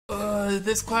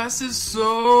This class is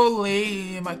so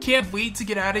lame. I can't wait to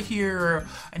get out of here.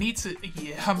 I need to,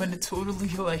 yeah, I'm gonna totally,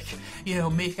 like,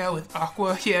 make out with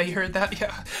Aqua. Yeah, you heard that?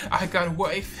 Yeah, I got a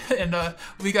wife, and,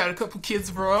 we got a couple kids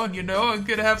of our own, I'm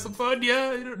gonna have some fun,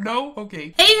 yeah? No?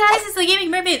 Okay. Hey guys, it's the Gaming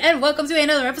Mermaid, and welcome to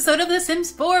another episode of The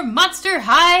Sims 4 Monster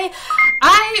High.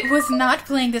 I was not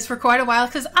playing this for quite a while,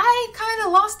 because I kind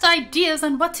of lost ideas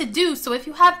on what to do, so if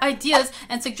you have ideas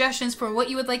and suggestions for what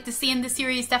you would like to see in this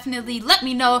series, definitely let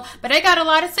me know. But I got a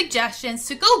lot of suggestions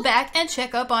to go back and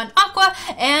check up on Aqua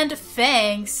and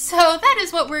Fang. So that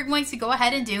is what we're going to go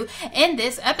ahead and do in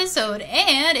this episode.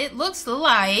 And it looks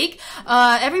like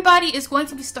everybody is going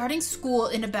to be starting school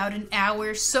in about an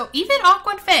hour. So even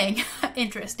Aqua and Fang.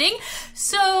 Interesting.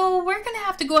 So we're going to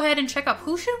have to go ahead and check up.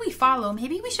 Who should we follow?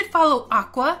 Maybe we should follow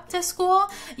Aqua to school.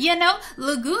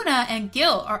 Lagoona and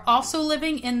Gil are also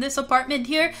living in this apartment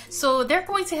here. So they're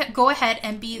going to go ahead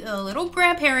and be the little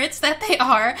grandparents that they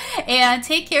are and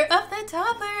take care of the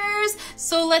toddlers.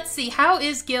 So let's see, how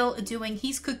is Gil doing?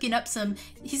 He's cooking up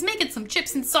he's making some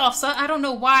chips and salsa. I don't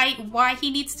know why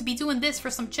he needs to be doing this for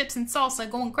some chips and salsa,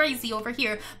 going crazy over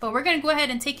here. But we're gonna go ahead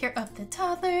and take care of the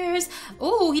toddlers.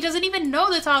 Oh, he doesn't even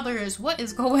know the toddlers. What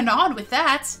is going on with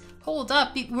that? Hold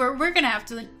up, we're gonna have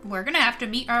to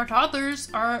meet our toddlers,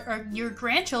 your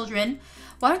grandchildren.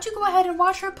 Why don't you go ahead and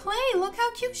watch her play? Look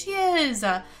how cute she is.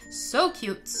 So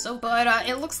cute. But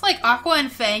it looks like Aqua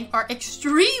and Fang are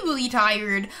extremely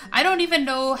tired. I don't even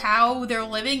know how they're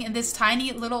living in this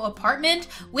tiny little apartment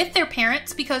with their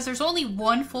parents because there's only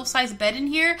one full-size bed in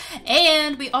here.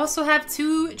 And we also have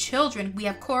two children. We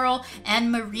have Coral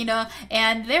and Marina,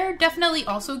 and they're definitely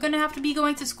also gonna have to be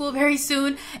going to school very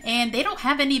soon. And they don't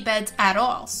have any beds at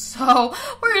all. So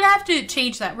we're gonna have to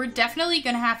change that. We're definitely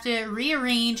gonna have to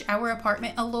rearrange our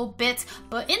apartment a little bit,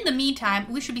 but in the meantime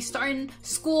we should be starting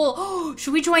school. Oh,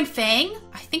 should we join Fang?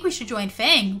 I think we should join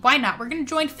Fang. Why not? We're gonna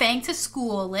join Fang to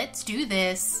school. Let's do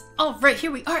this. All right,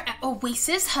 here we are at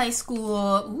Oasis High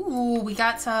School. Ooh, we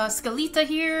got Skelita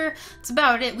here. That's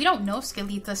about it. We don't know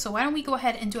Skelita, so why don't we go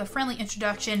ahead and do a friendly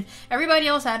introduction. Everybody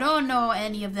else, I don't know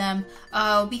any of them.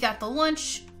 We got the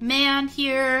lunch man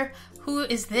here. Who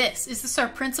is this? Is this our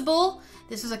principal?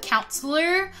 This is a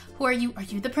counselor. Who are you? Are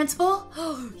you the principal?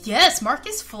 Oh, yes,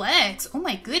 Marcus Flex. Oh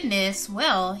my goodness.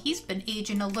 Well, he's been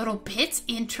aging a little bit.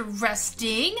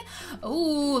 Interesting.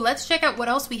 Oh, let's check out what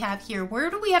else we have here. Where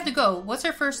do we have to go? What's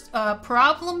our first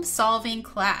problem-solving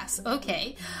class?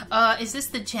 Okay. Is this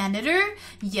the janitor?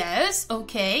 Yes.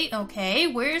 Okay.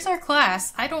 Where's our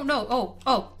class? I don't know.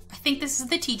 Oh. I think this is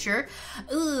the teacher.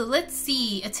 Let's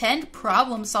see. Attend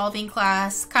problem-solving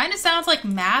class. Kind of sounds like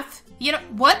math.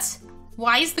 What?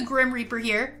 Why is the Grim Reaper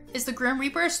here? Is the Grim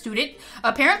Reaper a student?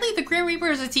 Apparently the Grim Reaper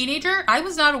is a teenager. I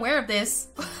was not aware of this.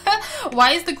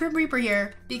 Why is the Grim Reaper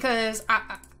here? Because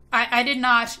I did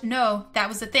not know that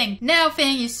was a thing. Now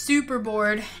Fang is super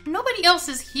bored. Nobody else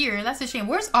is here. That's a shame.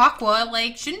 Where's Aqua?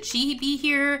 Like, shouldn't she be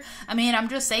here? I mean, I'm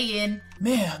just saying.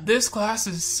 Man, this class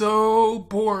is so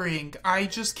boring. I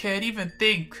just can't even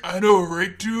think. I know,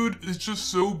 right, dude? It's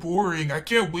just so boring. I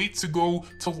can't wait to go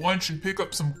to lunch and pick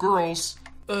up some girls.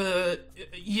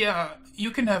 Yeah, you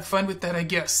can have fun with that, I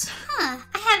guess. I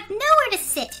have nowhere to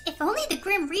sit. If only the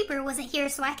Grim Reaper wasn't here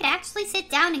so I could actually sit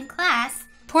down in class.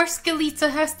 Poor Skelita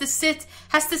has to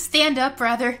stand up,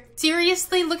 rather.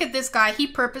 Seriously, look at this guy. He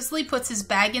purposely puts his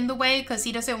bag in the way because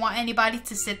he doesn't want anybody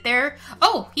to sit there.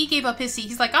 Oh, he gave up his seat.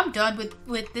 He's like, I'm done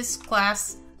with this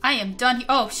class. I am done.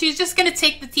 Oh, she's just gonna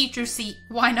take the teacher's seat.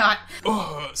 Why not?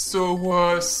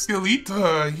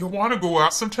 Skelita, you wanna go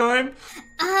out sometime?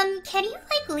 Can you,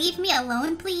 leave me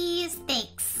alone, please?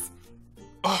 Thanks.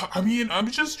 I mean, I'm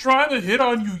just trying to hit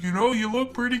on you, you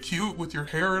look pretty cute with your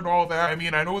hair and all that. I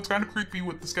mean, I know it's kind of creepy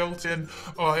with the skeleton,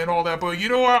 and all that, but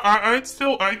I'd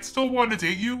still want to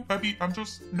date you. I mean,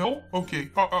 no?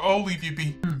 Okay, I'll leave you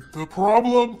be. The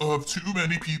problem of too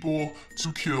many people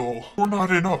to kill, or not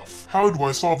enough. How do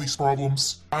I solve these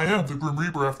problems? I am the Grim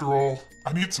Reaper after all.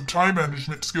 I need some time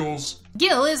management skills.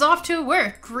 Gil is off to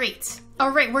work. Great.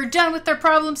 Alright, we're done with our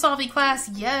problem-solving class.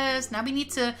 Yes, now we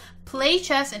need to play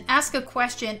chess and ask a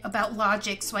question about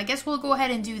logic. So I guess we'll go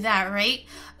ahead and do that, right?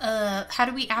 How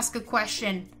do we ask a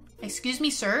question? Excuse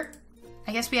me, sir?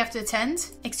 I guess we have to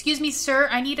attend. Excuse me, sir,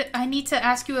 I need to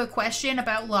ask you a question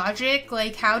about logic.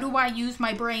 Like, how do I use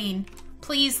my brain?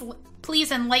 Please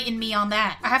enlighten me on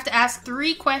that. I have to ask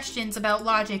 3 questions about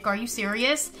logic. Are you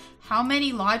serious? How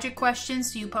many logic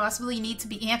questions do you possibly need to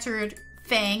be answered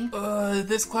Fang.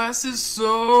 This class is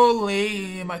so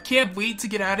lame. I can't wait to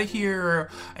get out of here.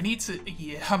 I need to,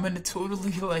 I'm gonna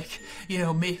totally,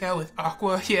 make out with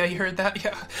Aqua. Yeah, you heard that?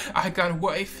 Yeah, I got a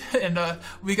wife, and,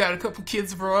 we got a couple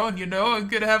kids of our own, I'm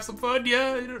gonna have some fun,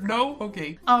 yeah? No?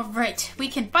 Okay. Alright, we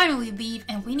can finally leave,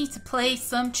 and we need to play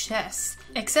some chess.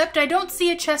 Except I don't see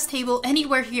a chess table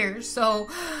anywhere here, so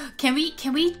can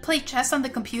we play chess on the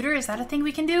computer? Is that a thing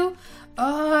we can do?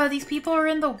 These people are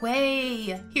in the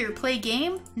way. Here, play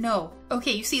game? No.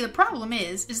 Okay, you see, the problem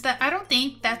is that I don't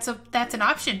think that's an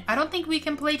option. I don't think we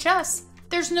can play chess.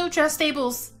 There's no chess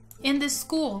tables in this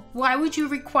school. Why would you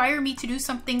require me to do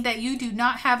something that you do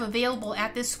not have available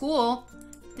at this school?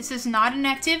 This is not an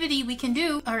activity we can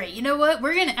do. Alright, you know what?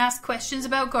 We're gonna ask questions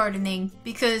about gardening,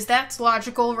 because that's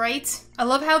logical, right? I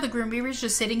love how the Grim Reaper's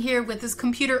just sitting here with his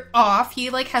computer off. He,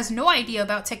 has no idea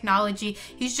about technology.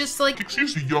 He's just like...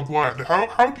 Excuse me, young lad,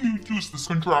 how do you use this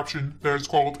contraption that is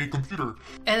called a computer?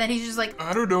 And then he's just like...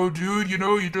 I don't know, dude,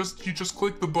 you just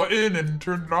click the button and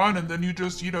turn it on, and then you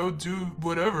just, do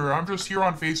whatever. I'm just here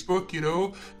on Facebook,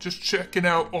 just checking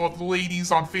out all the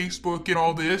ladies on Facebook and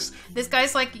all this. This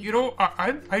guy's like...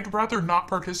 I'd rather not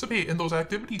participate in those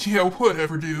activities. Yeah,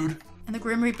 whatever, dude. And the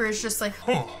Grim Reaper is just like...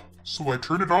 Huh. So I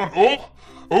turn it on. Oh!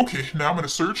 Okay, now I'm gonna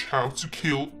search how to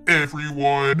kill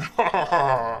everyone. Ha ha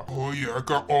ha. Oh yeah, I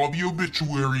got all the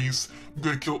obituaries. I'm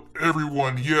gonna kill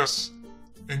everyone, yes.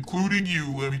 Including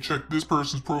you. Let me check this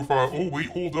person's profile. Oh wait,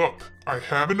 hold up. I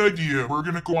have an idea. We're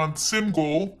gonna go on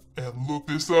SimGoal and look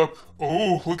this up.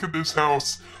 Oh, look at this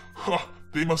house. Huh,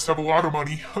 they must have a lot of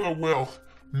money. Oh well,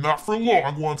 not for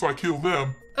long once I kill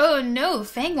them. Oh no,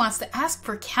 Fang wants to ask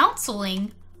for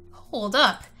counseling. Hold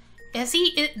up. Is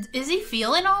he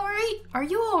feeling alright? Are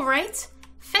you alright?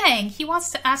 Fang, he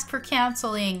wants to ask for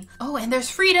counseling. Oh, and there's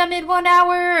freedom in 1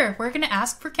 hour. We're gonna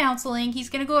ask for counseling. He's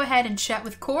gonna go ahead and chat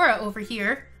with Cora over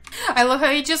here. I love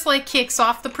how he just kicks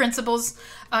off the principal's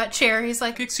chair. He's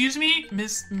like, Excuse me,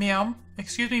 ma'am.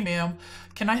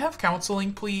 Can I have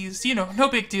counseling, please? No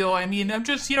big deal. I mean, I'm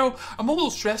just, I'm a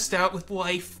little stressed out with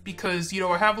life because,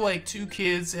 I have 2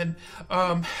 kids and,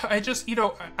 I just,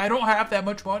 I don't have that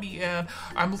much money and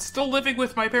I'm still living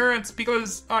with my parents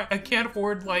because I can't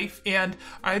afford life and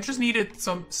I just needed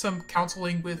some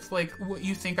counseling with, what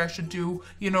you think I should do.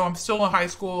 I'm still in high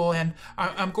school and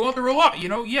I'm going through a lot,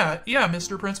 Yeah,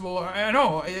 Mr. Principal, I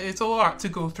know, it's a lot to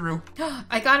go through.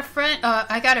 I got a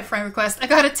friend request. I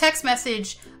got a text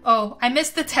message. Oh, I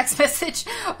missed the text message.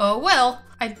 Oh, well,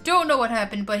 I don't know what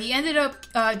happened, but he ended up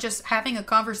just having a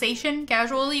conversation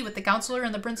casually with the counselor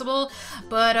and the principal,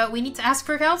 but we need to ask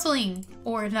for counseling.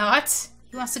 Or not.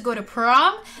 He wants to go to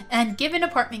prom and give an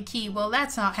apartment key. Well,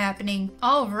 that's not happening.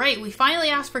 All right, we finally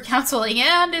asked for counseling,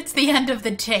 and it's the end of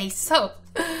the day, so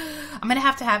I'm gonna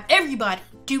have to have everybody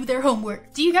do their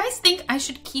homework. Do you guys think I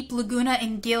should keep Lagoona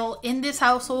and Gil in this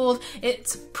household?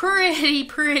 It's pretty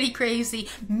crazy.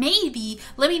 Maybe,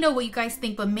 let me know what you guys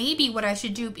think, but maybe what I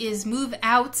should do is move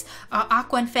out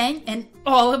Aqua and Fang and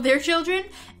all of their children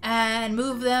and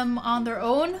move them on their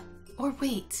own? Or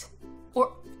wait.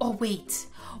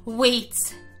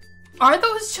 Wait. Are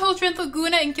those children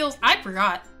Lagoona and Gil's? I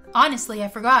forgot. Honestly, I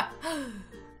forgot.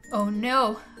 Oh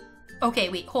no. Okay,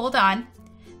 wait, hold on.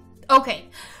 Okay.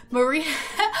 Marina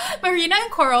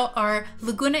and Coral are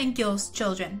Lagoona and Gil's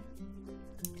children.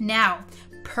 Now,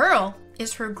 Pearl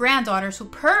is her granddaughter, so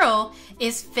Pearl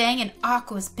is Fang and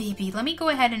Aqua's baby. Let me go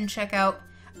ahead and check out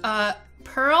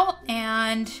Pearl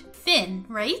and Finn,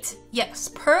 right? Yes,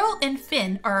 Pearl and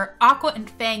Finn are Aqua and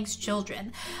Fang's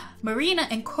children. Marina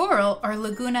and Coral are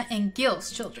Lagoona and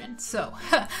Gil's children. So,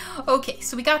 okay,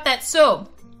 so we got that. So,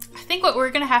 I think what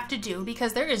we're going to have to do,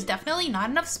 because there is definitely not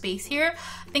enough space here,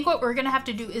 I think what we're going to have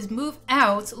to do is move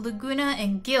out Lagoona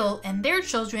and Gil and their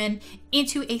children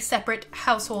into a separate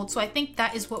household. So I think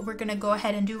that is what we're going to go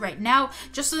ahead and do right now,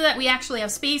 just so that we actually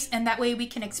have space, and that way we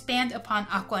can expand upon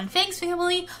Aqua and Fang's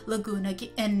family, Lagoona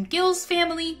and Gil's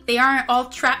family. They aren't all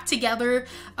trapped together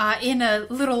in a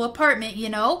little apartment,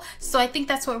 So I think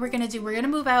that's what we're going to do. We're going to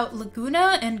move out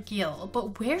Lagoona and Gil,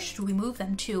 but where should we move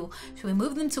them to? Should we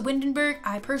move them to Windenburg?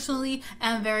 I personally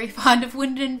am very fond of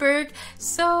Windenburg,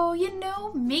 so,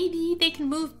 maybe they can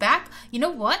move back. You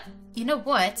know what?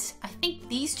 I think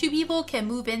these 2 people can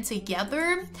move in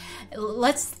together.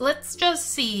 Let's just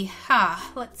see.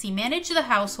 Let's see. Manage the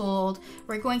household.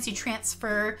 We're going to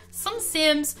transfer some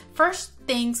Sims. First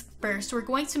things first, we're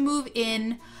going to move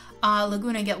in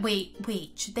Lagoona and Gil.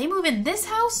 Wait. Should they move in this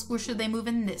house or should they move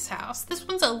in this house? This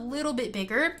one's a little bit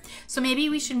bigger, so maybe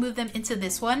we should move them into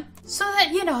this one so that,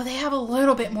 they have a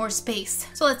little bit more space.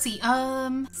 So let's see.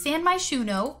 San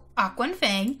Myshuno, Aqua and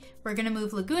Fang. We're gonna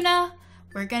move Lagoona.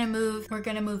 we're gonna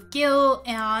move Gil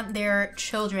and their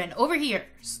children over here.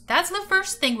 So that's the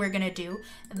first thing we're gonna do.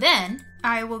 Then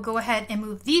I will go ahead and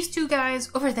move these two guys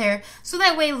over there, so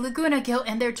that way Lagoona, Gil,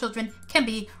 and their children can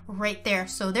be right there.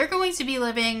 So they're going to be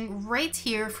living right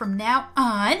here from now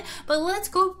on. But let's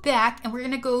go back, and we're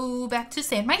gonna go back to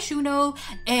San Myshuno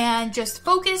and just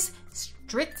focus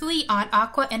strictly on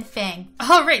Aqua and Fang.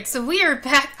 Alright, so we are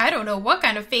back. I don't know what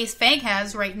kind of face Fang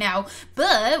has right now,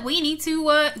 but we need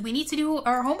to do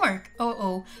our homework.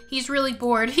 Oh, he's really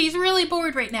bored. He's really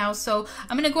bored right now, so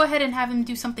I'm gonna go ahead and have him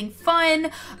do something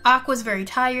fun. Aqua's very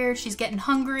tired. She's getting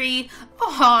hungry.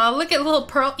 Aw, look at little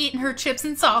Pearl eating her chips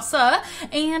and salsa.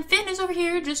 And Finn is over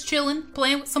here just chilling,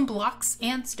 playing with some blocks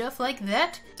and stuff like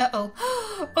that.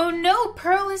 Oh no,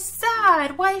 Pearl is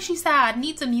sad. Why is she sad?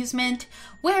 Needs amusement.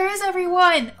 Where is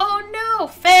everyone? Oh no,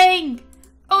 Fang!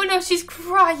 Oh no, she's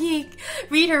crying.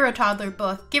 Read her a toddler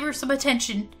book. Give her some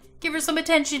attention. Give her some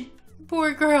attention.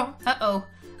 Poor girl.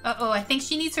 I think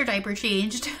she needs her diaper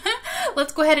changed.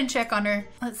 Let's go ahead and check on her.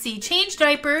 Let's see, change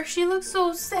diaper. She looks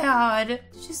so sad.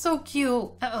 She's so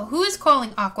cute. Who is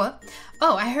calling Aqua?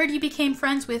 Oh, I heard you became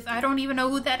friends with, I don't even know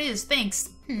who that is. Thanks.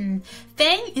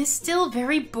 Fang is still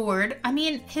very bored. I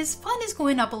mean, his fun is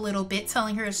going up a little bit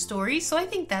telling her a story, so I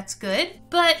think that's good.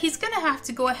 But he's gonna have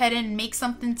to go ahead and make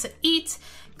something to eat.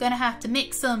 Gonna have to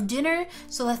make some dinner.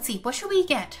 So let's see, what should we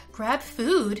get? Grab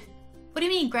food? What do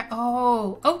you mean grab?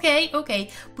 Oh, okay.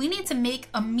 We need to make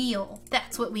a meal.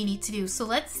 That's what we need to do. So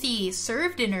let's see,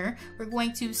 serve dinner. We're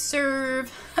going to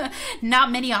serve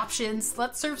not many options.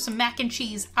 Let's serve some mac and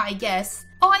cheese, I guess.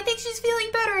 Oh, I think she's feeling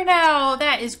better now.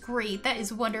 That is great. That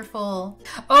is wonderful.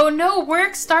 Oh no,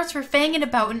 work starts for Fang in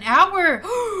about an hour.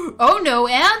 Oh no,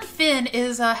 and Finn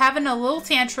is having a little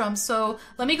tantrum. So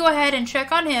let me go ahead and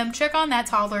check on him. Check on that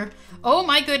toddler. Oh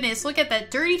my goodness, look at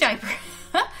that dirty diaper.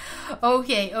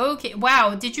 Okay.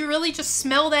 Wow, did you really just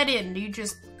smell that in? You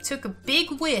just took a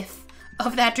big whiff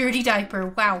of that dirty diaper.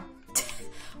 Wow.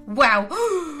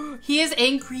 Wow. He is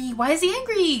angry. Why is he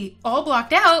angry? All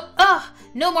blocked out. Ugh,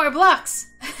 no more blocks.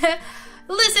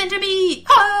 Listen to me.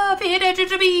 Pay attention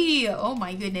to me. Oh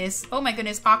my goodness.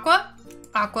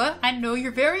 Aqua, I know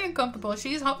you're very uncomfortable.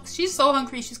 She's so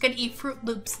hungry. She's gonna eat Fruit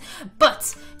Loops.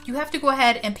 But you have to go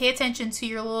ahead and pay attention to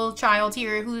your little child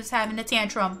here who's having a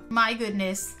tantrum. My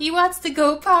goodness. He wants to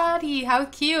go potty. How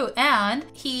cute. And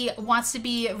he wants to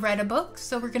be read a book.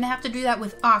 So we're gonna have to do that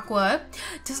with Aqua.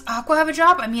 Does Aqua have a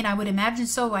job? I mean, I would imagine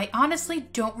so. I honestly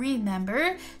don't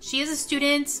remember. She is a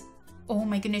student. Oh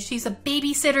my goodness, she's a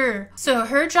babysitter. So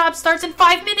her job starts in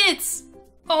 5 minutes.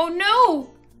 Oh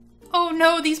no. Oh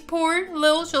no, these poor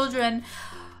little children.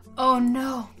 Oh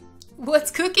no.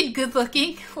 What's cooking good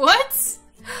looking? What?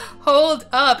 Hold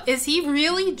up. Is he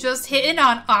really just hitting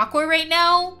on Aqua right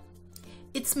now?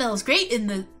 It smells great in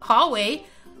the hallway.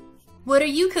 What are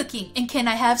you cooking? And can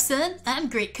I have some? I'm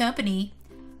great company.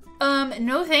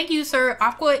 No thank you, sir.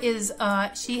 Aqua is,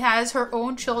 she has her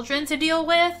own children to deal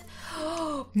with.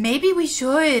 Maybe we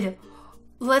should.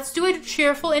 Let's do a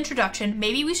cheerful introduction.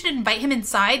 Maybe we should invite him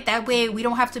inside. That way we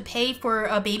don't have to pay for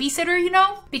a babysitter, you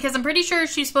know? Because I'm pretty sure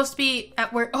she's supposed to be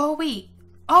at work. Oh, wait.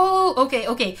 Oh,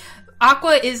 okay.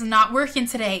 Aqua is not working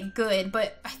today. Good.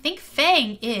 But I think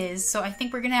Fang is. So I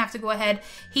think we're going to have to go ahead.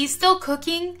 He's still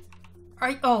cooking.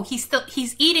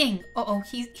 He's eating.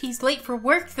 He's late for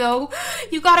work though.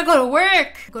 You gotta go to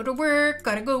work.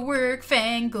 Gotta go work,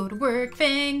 Fang. Go to work,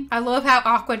 Fang. I love how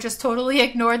Aqua just totally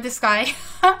ignored this guy.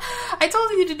 I told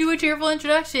you to do a cheerful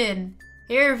introduction.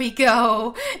 Here we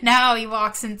go. Now he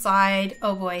walks inside.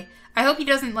 Oh boy. I hope he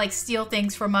doesn't like steal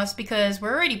things from us because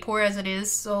we're already poor as it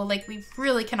is. So like we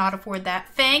really cannot afford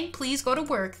that. Fang, please go to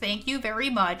work. Thank you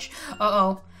very much.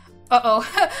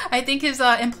 I think his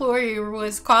employer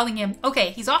was calling him.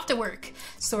 Okay, he's off to work.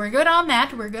 So we're good on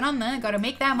that. Gotta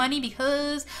make that money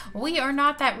because we are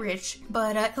not that rich.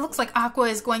 But it looks like Aqua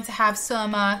is going to have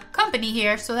some company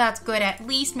here. So that's good at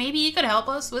least. Maybe he could help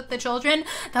us with the children.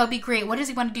 That would be great. What does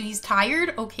he want to do? He's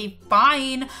tired? Okay,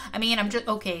 fine. I mean,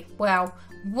 okay. Wow.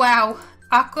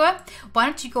 Aqua, why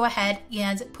don't you go ahead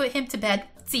and put him to bed?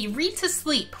 See, read to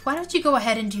sleep. Why don't you go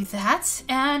ahead and do that?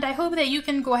 And I hope that you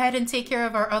can go ahead and take care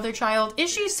of our other child. Is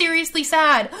she seriously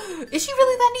sad? Is she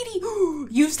really that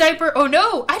needy? Use diaper? Oh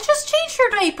no, I just changed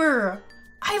her diaper.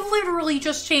 I literally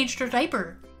just changed her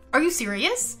diaper. Are you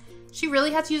serious? She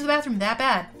really had to use the bathroom that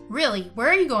bad? Really? Where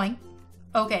are you going?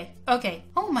 Okay.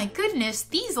 Oh my goodness,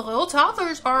 these little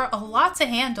toddlers are a lot to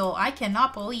handle. I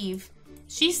cannot believe.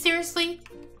 She seriously?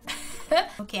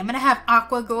 Okay, I'm gonna have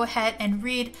Aqua go ahead and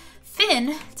read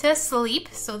Finn to sleep,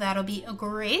 so that'll be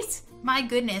great. My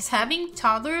goodness, having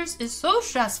toddlers is so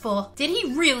stressful. Did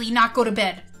he really not go to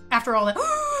bed after all that?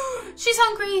 She's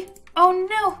hungry. Oh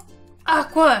no!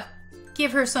 Aqua!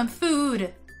 Give her some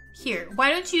food. Here, why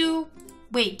don't you...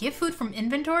 Wait, give food from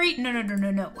inventory? No.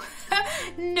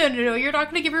 No, you're not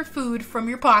gonna give her food from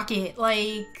your pocket.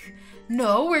 Like,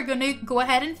 no, we're gonna go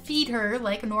ahead and feed her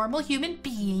like normal human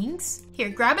beings. Here,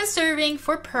 grab a serving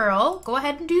for Pearl. Go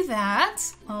ahead and do that.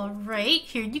 All right,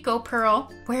 here you go,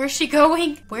 Pearl. Where is she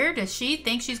going? Where does she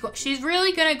think she's going? She's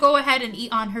really gonna go ahead and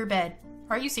eat on her bed.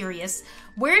 Are you serious?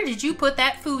 Where did you put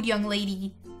that food, young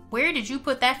lady? Where did you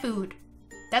put that food?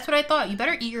 That's what I thought. You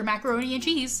better eat your macaroni and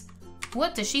cheese.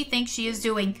 What does she think she is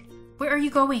doing? Where are you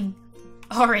going?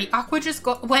 All right, Aqua just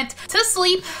went to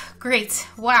sleep. Great.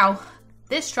 Wow.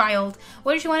 This child.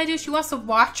 What does she want to do? She wants to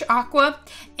watch Aqua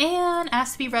and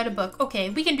ask to be read a book. Okay,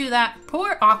 we can do that.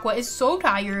 Poor Aqua is so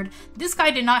tired. This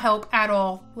guy did not help at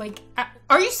all. Like,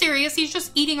 are you serious? He's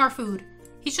just eating our food.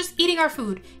 He's just eating our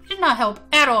food. He did not help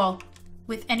at all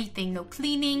with anything. No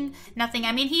cleaning, nothing.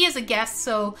 I mean, he is a guest,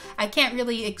 so I can't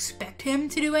really expect him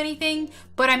to do anything.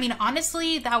 But I mean,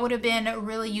 honestly, that would have been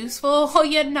really useful.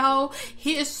 You know,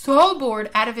 he is so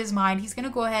bored out of his mind. He's gonna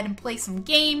go ahead and play some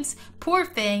games. Poor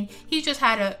Fang. He just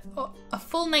had a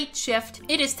full night shift.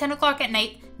 It is 10 o'clock at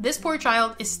night. This poor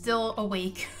child is still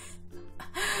awake.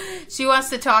 She wants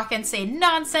to talk and say,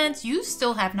 nonsense. You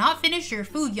still have not finished your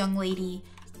food, young lady.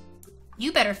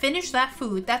 You better finish that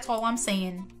food. That's all I'm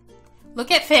saying. Look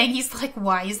at Fang, he's like,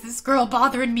 why is this girl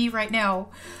bothering me right now?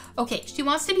 Okay, she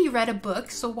wants to be read a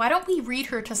book, so why don't we read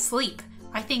her to sleep?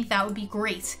 I think that would be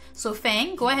great. So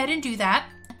Fang, go ahead and do that.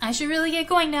 I should really get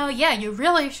going now. Yeah, you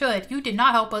really should. You did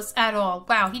not help us at all.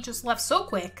 Wow, he just left so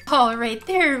quick. All right,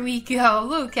 there we go.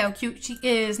 Look how cute she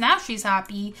is. Now she's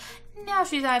happy. Now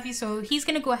she's happy, so he's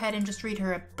gonna go ahead and just read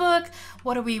her a book.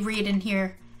 What are we reading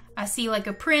here? I see like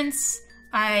a prince.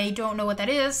 I don't know what that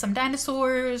is. Some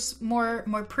dinosaurs, more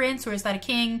prince, or is that a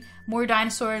king? More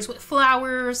dinosaurs with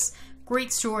flowers.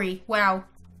 Great story. Wow.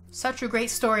 Such a great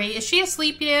story. Is she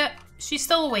asleep yet? She's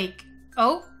still awake.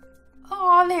 Oh?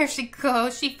 Oh, there she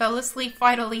goes. She fell asleep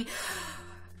finally.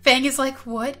 Fang is like,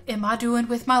 what am I doing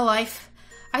with my life?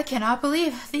 I cannot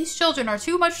believe these children are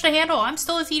too much to handle. I'm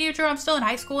still a teenager, I'm still in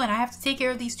high school, and I have to take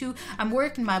care of these two. I'm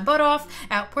working my butt off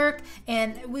at work,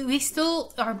 and we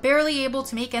still are barely able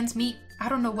to make ends meet. I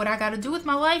don't know what I gotta do with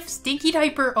my life. Stinky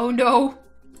diaper, oh no.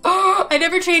 Oh, I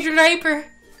never changed her diaper.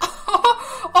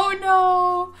 Oh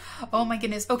no. Oh my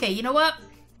goodness. Okay, you know what?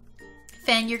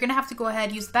 Fang, you're gonna have to go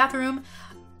ahead, use the bathroom,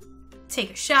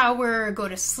 take a shower, go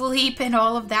to sleep, and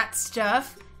all of that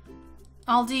stuff.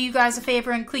 I'll do you guys a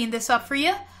favor and clean this up for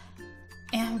you.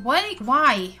 And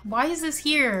why? Why is this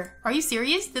here? Are you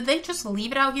serious? Did they just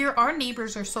leave it out here? Our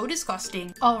neighbors are so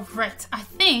disgusting. All right, I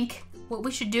think what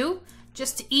we should do,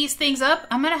 just to ease things up,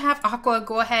 I'm gonna have Aqua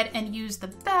go ahead and use the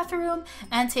bathroom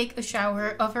and take a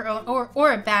shower of her own,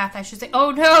 or a bath, I should say.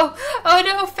 Oh no,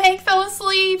 Fang fell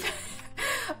asleep.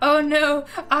 Oh no,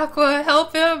 Aqua,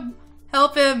 help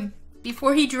him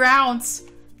before he drowns.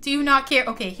 Do you not care?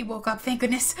 Okay, he woke up. Thank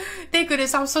goodness. Thank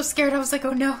goodness. I was so scared. I was like,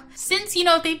 oh no. Since, you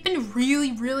know, they've been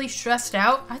really stressed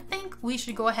out, I think we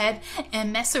should go ahead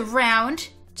and mess around.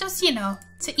 Just, you know,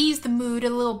 to ease the mood a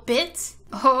little bit.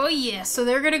 Oh yeah, so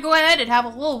they're gonna go ahead and have a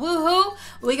little woohoo.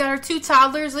 We got our 2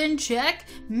 toddlers in check.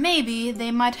 Maybe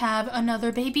they might have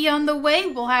another baby on the way.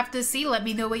 We'll have to see. Let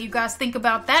me know what you guys think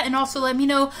about that. And also let me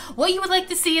know what you would like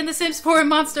to see in The Sims 4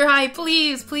 Monster High.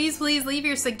 Please leave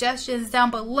your suggestions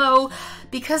down below,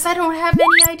 because I don't have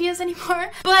any ideas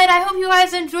anymore. But I hope you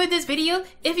guys enjoyed this video.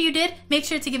 If you did, make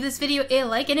sure to give this video a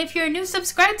like. And if you're new,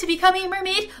 subscribe to become a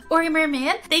mermaid or a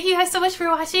merman. Thank you guys so much for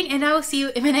watching, and I will see you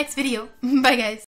in my next video. Bye guys.